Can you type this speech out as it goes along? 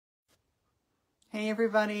Hey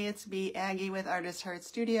everybody, it's me, Aggie with Artist Heart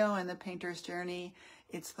Studio and the Painter's Journey.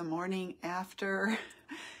 It's the morning after,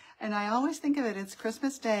 and I always think of it, it's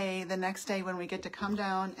Christmas Day, the next day when we get to come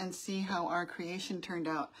down and see how our creation turned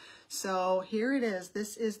out. So here it is.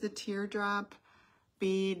 This is the Teardrop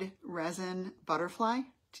Bead Resin Butterfly.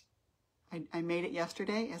 I made it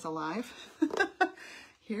yesterday as a live.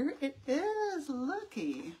 Here it is,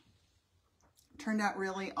 looky. Turned out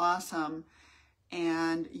really awesome.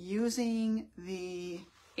 And using the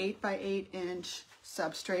 8x8 inch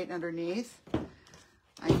substrate underneath,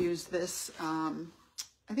 I use this,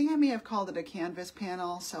 I think I may have called it a canvas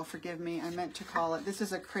panel, so forgive me, I meant to call it, this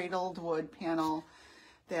is a cradled wood panel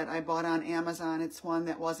that I bought on Amazon. It's one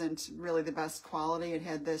that wasn't really the best quality. It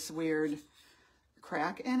had this weird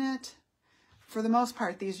crack in it. For the most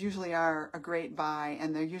part, these usually are a great buy,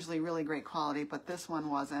 and they're usually really great quality, but this one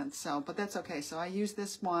wasn't, so, but that's okay. So I use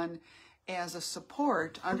this one as a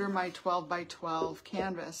support under my 12x12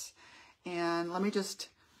 canvas. And let me just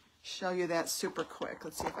show you that super quick.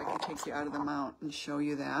 Let's see if I can take you out of the mount and show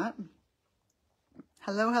you that.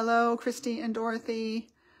 Hello, hello, Christy and Dorothy.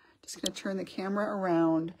 Just gonna turn the camera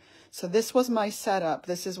around. So this was my setup.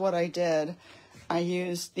 This is what I did. I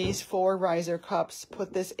used these 4 riser cups,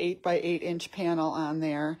 put this 8x8 inch panel on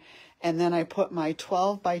there, and then I put my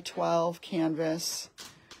 12x12 canvas.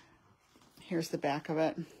 Here's the back of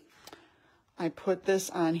it. I put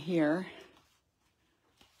this on here.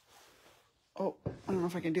 Oh, I don't know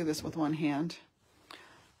if I can do this with one hand.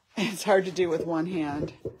 It's hard to do with one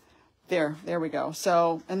hand. There we go.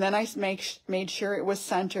 So, and then I made sure it was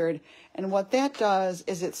centered. And what that does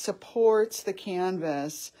is it supports the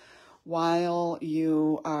canvas while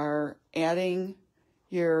you are adding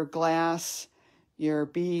your glass, your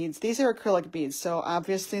beads. These are acrylic beads, so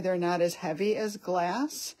obviously they're not as heavy as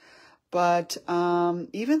glass. But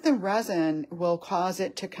even the resin will cause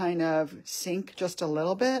it to kind of sink just a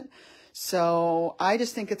little bit. So I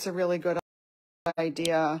just think it's a really good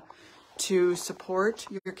idea to support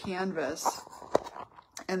your canvas.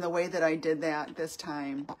 And the way that I did that this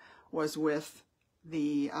time was with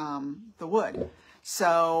the wood.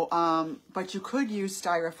 So, but you could use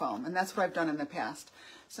styrofoam, and that's what I've done in the past.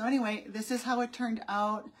 So anyway, this is how it turned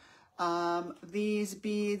out. These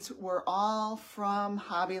beads were all from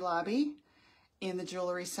Hobby Lobby in the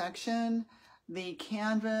jewelry section. The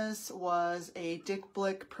canvas was a Dick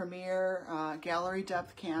Blick Premier Gallery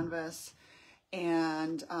Depth canvas,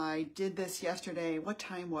 and I did this yesterday. What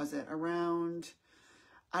time was it? Around,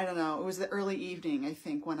 I don't know, it was the early evening, I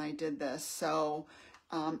think, when I did this. So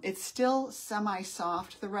it's still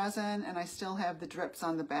semi-soft, the resin, and I still have the drips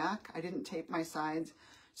on the back. I didn't tape my sides,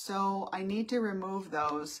 so I need to remove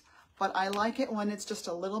those. But I like it when it's just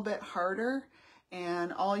a little bit harder,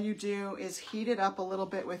 and all you do is heat it up a little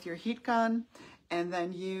bit with your heat gun and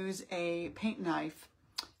then use a paint knife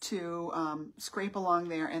to scrape along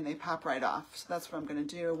there, and they pop right off. So that's what I'm going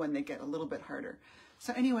to do when they get a little bit harder.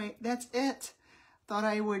 So anyway, that's it. Thought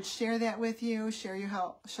I would share that with you, show you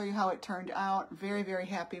how it turned out. Very, very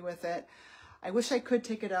happy with it. I wish I could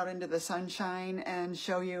take it out into the sunshine and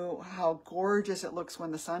show you how gorgeous it looks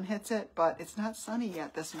when the sun hits it, but it's not sunny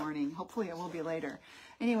yet this morning. Hopefully it will be later.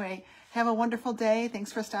 Anyway, have a wonderful day.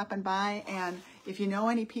 Thanks for stopping by. And if you know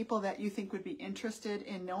any people that you think would be interested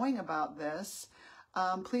in knowing about this,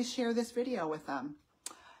 please share this video with them.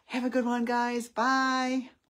 Have a good one, guys. Bye.